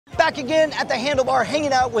back again at the handlebar,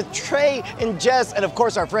 hanging out with Trey and Jess, and of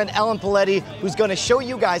course our friend Alan Paoletti, who's going to show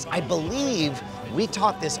you guys, I believe, we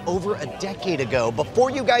taught this over a decade ago,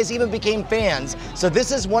 before you guys even became fans. So this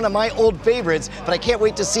is one of my old favorites, but I can't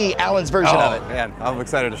wait to see Alan's version of it. Man, I'm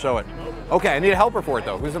excited to show it. Okay, I need a helper for it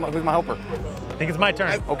though. Who's my helper? I think it's my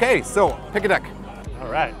turn. Okay, so pick a deck. All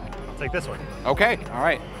right, I'll take this one. Okay, all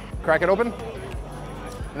right. Crack it open.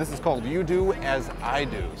 And this is called You Do As I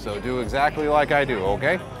Do. So do exactly like I do,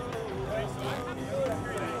 okay?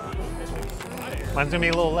 Mine's gonna be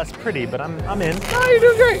a little less pretty, but I'm in. Oh, you're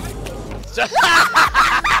doing great.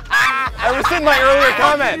 I rescind my earlier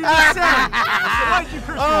comment. Why did you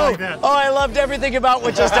curse me like that? Oh, I loved everything about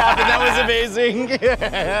what just happened. That was amazing.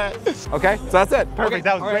 Okay, so that's it. Perfect, Okay.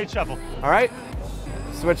 that was a great shuffle. All right,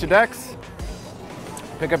 switch your decks.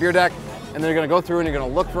 Pick up your deck, and then you're gonna go through and you're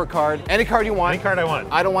gonna look for a card. Any card you want. Any card I want.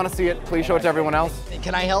 I don't want to see it. Please show it to everyone else.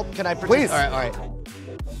 Can I help? Can I Please. All right.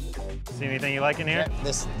 See anything you like in here?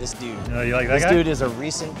 This dude. Oh, you like that This guy? dude is a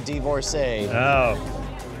recent divorcee. Oh.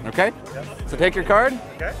 Okay, Yep. so take your card,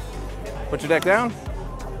 Okay. put your deck down.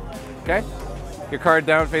 Okay, your card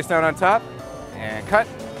down, face down on top, and cut,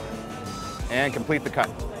 and complete the cut.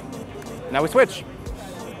 Now we switch.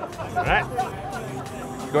 All right.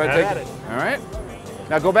 Go ahead, Have take at it. it. All right.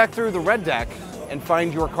 Now go back through the red deck and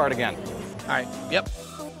find your card again. All right. Yep.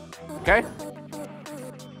 Okay?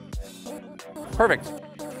 Perfect.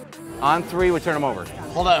 On 3, we turn them over.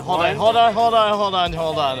 Hold on.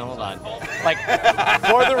 Like,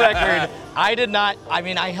 for the record, I did not, I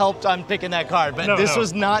mean, I helped on picking that card, but this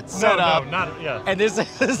was not set up. No, not, yeah. And this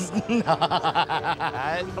is not.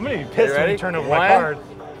 I'm gonna be pissed when ready? you turn over 1, my card.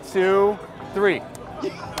 2, 3. What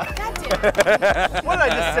did I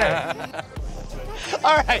just say?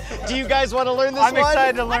 All right, do you guys want to learn this I'm one?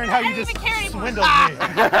 excited to learn how you just swindled me.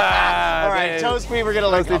 All right, toast me, we're gonna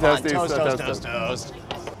learn. Come on, Toasty. toast.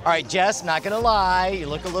 All right, Jess, not gonna lie, you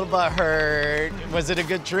look a little butthurt. Was it a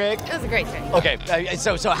good trick? It was a great trick. Okay,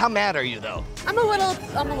 so how mad are you though? I'm a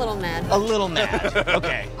little mad. A little mad.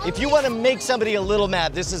 Okay. If you want to make somebody a little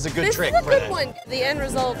mad, this is a good trick This is for a good that. one. The end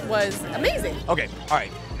result was amazing. Okay. All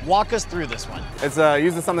right. Walk us through this one. It's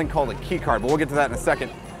uses something called a key card, but we'll get to that in a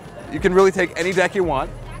second. You can really take any deck you want.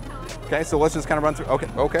 Okay, so let's just kind of run through.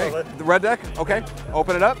 Okay. The red deck, okay.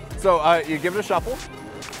 Open it up. So you give it a shuffle.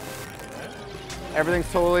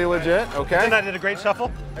 Everything's totally legit, okay? And I did a great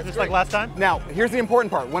shuffle, just like last time. Now, here's the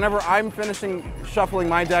important part. Whenever I'm finishing shuffling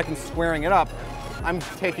my deck and squaring it up, I'm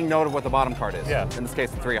taking note of what the bottom card is. Yeah. In this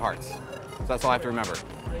case, the 3 of hearts. So that's all I have to remember,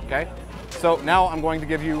 okay? So now I'm going to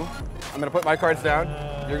give you, I'm gonna put my cards down.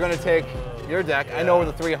 You're gonna take your deck. I know where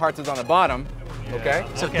the 3 of hearts is on the bottom, okay?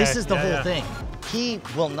 So this is the whole thing. He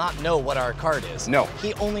will not know what our card is. No.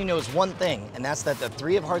 He only knows one thing, and that's that the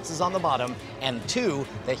 3 of hearts is on the bottom, and 2,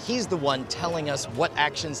 that he's the one telling us what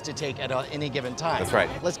actions to take at any given time. That's right.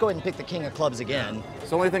 Let's go ahead and pick the king of clubs again. So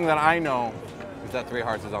the only thing that I know is that 3 of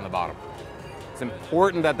hearts is on the bottom. It's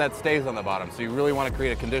important that that stays on the bottom, so you really want to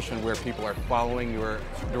create a condition where people are following your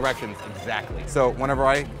directions exactly. So whenever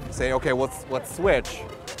I say, okay, let's switch,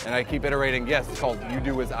 and I keep iterating, yes, it's called You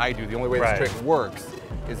Do As I Do. The only way this trick works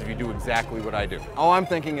is if you do exactly what I do. All I'm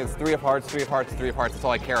thinking is 3 of hearts, 3 of hearts, 3 of hearts. That's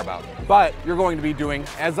all I care about. But you're going to be doing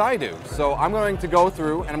as I do. So I'm going to go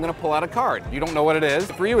through and I'm going to pull out a card. You don't know what it is.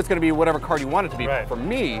 For you, it's going to be whatever card you want it to be. Right. For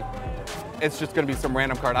me, it's just going to be some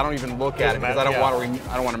random card. I don't even look at it because I don't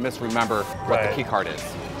want to misremember what the key card is.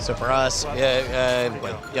 So for us,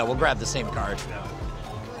 we'll grab the same card.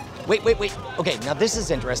 Wait. Okay, now this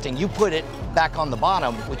is interesting. You put it back on the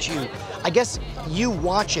bottom, which I guess you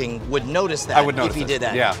watching would notice that. I would notice if he did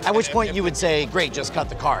that. Yeah. At which point you would say, great, just cut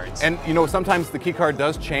the cards. And you know, sometimes the key card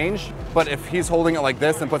does change, but if he's holding it like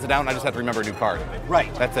this and puts it down, I just have to remember a new card.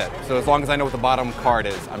 Right. That's it. So as long as I know what the bottom card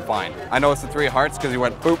is, I'm fine. I know it's the 3 of hearts because he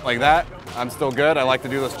went boop like that. I'm still good. I like to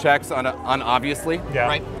do those checks unobviously. Yeah.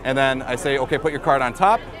 Right. And then I say, okay, put your card on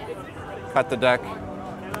top, cut the deck,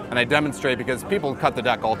 and I demonstrate because people cut the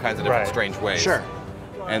deck all kinds of different strange ways. Sure.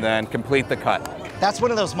 And then complete the cut. That's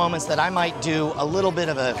one of those moments that I might do a little bit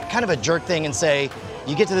of a kind of a jerk thing and say,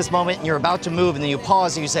 you get to this moment and you're about to move and then you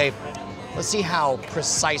pause and you say, let's see how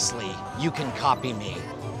precisely you can copy me.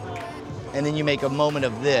 And then you make a moment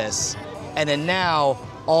of this, and then now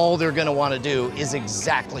all they're going to want to do is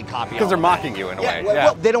exactly copy. Because they're mocking you in a way.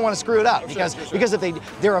 Well, they don't want to screw it up because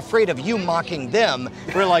if they're afraid of you mocking them,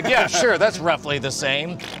 we're like, yeah, sure, that's roughly the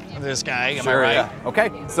same. This guy, am I right? Yeah.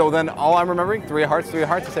 Okay, so then all I'm remembering, 3 of hearts, 3 of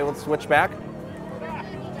hearts. You say, let's switch back.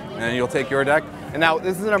 And then you'll take your deck. And now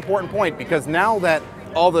this is an important point because now that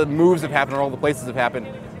all the moves have happened or all the places have happened,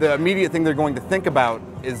 the immediate thing they're going to think about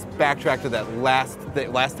is backtrack to that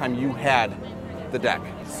last time you had the deck.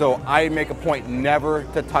 So I make a point never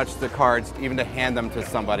to touch the cards, even to hand them to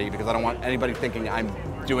somebody, because I don't want anybody thinking I'm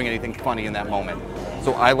doing anything funny in that moment.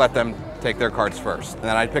 So I let them take their cards first. And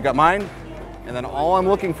then I pick up mine, and then all I'm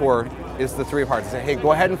looking for is the 3 of hearts. I say, hey,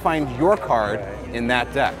 go ahead and find your card in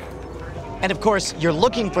that deck. And of course, you're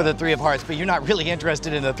looking for the 3 of hearts, but you're not really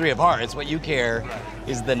interested in the 3 of hearts. What you care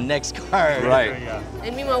is the next card. Right.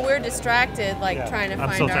 And meanwhile, we're distracted, like trying to I'm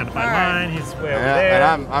find still our trying to find card. mine. He's way over there.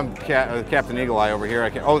 And I'm Captain Eagle Eye over here. I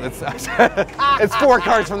can't, oh, it's, it's 4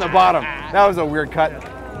 cards from the bottom. That was a weird cut.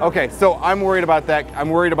 Okay, so I'm worried about that. I'm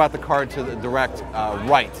worried about the card to the direct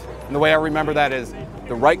right. And the way I remember that is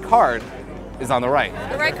the right card is on the right.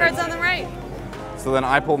 The right card's on the right. So then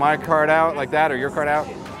I pull my card out like that, or your card out,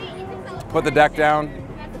 put the deck down,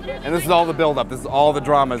 and this is all the build-up. This is all the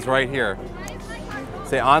dramas right here.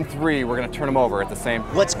 Say on 3, we're gonna turn them over at the same.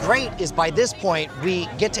 What's great is by this point, we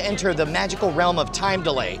get to enter the magical realm of time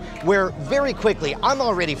delay, where very quickly, I'm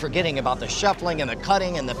already forgetting about the shuffling and the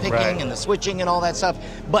cutting and the picking and the switching and all that stuff.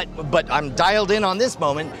 But I'm dialed in on this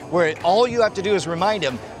moment where all you have to do is remind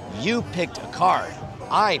him, you picked a card.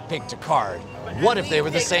 I picked a card. What if they were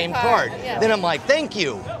the same card? Yeah. Then I'm like, thank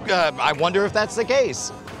you. I wonder if that's the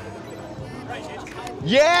case.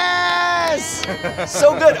 Yes!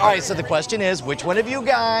 So good. All right, so the question is, which one of you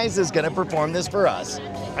guys is going to perform this for us?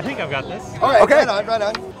 I think I've got this. All right, Okay. right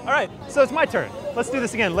on. All right, so it's my turn. Let's do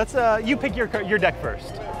this again. Let's you pick your deck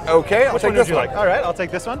first. Okay, I'll Which take one this would you one. like? All right, I'll take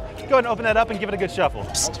this one. Go ahead and open that up and give it a good shuffle.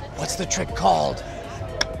 Psst, what's the trick called?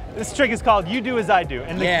 This trick is called You Do As I Do.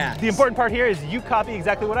 And the important part here is you copy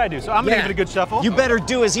exactly what I do. So I'm gonna give it a good shuffle. You better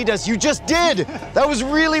do as he does. You just did. That was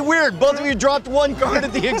really weird. Both of you dropped one card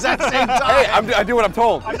at the exact same time. Hey, I do what I'm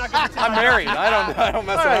told. I'm not gonna I'm married. I don't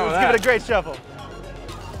mess All around right, with let's that. give it a great shuffle.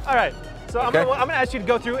 All right, so Okay. I'm gonna ask you to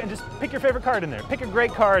go through and just pick your favorite card in there. Pick a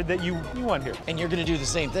great card that you want here. And you're going to do the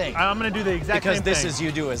same thing. I'm gonna do the exact Because same this thing. is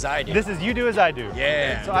you do as I do. This is You Do As I Do.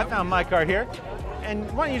 Yeah. So I found my card here. And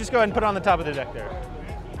why don't you just go ahead and put it on the top of the deck there.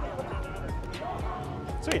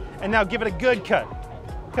 Sweet. And now give it a good cut.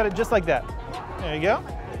 Cut it just like that. There you go.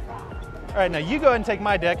 All right, now you go ahead and take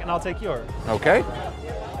my deck and I'll take yours. Okay.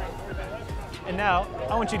 And now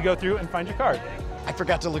I want you to go through and find your card. I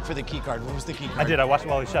forgot to look for the key card. What was the key card? I did, I watched it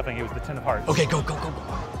while he was shuffling. It was the 10 of hearts. Okay, go.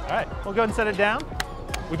 All right, we'll go ahead and set it down.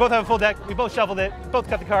 We both have a full deck. We both shuffled it. Both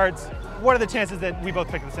cut the cards. What are the chances that we both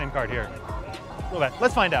pick the same card here? A little bit.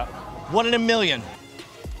 Let's find out. 1 in a million.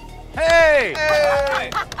 Hey!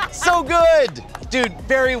 So good. Dude,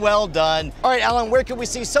 very well done. All right, Alan, where can we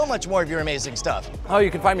see so much more of your amazing stuff? Oh,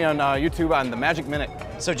 you can find me on YouTube on The Magic Minute.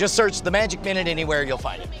 So just search The Magic Minute anywhere, you'll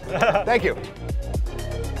find it. Thank you.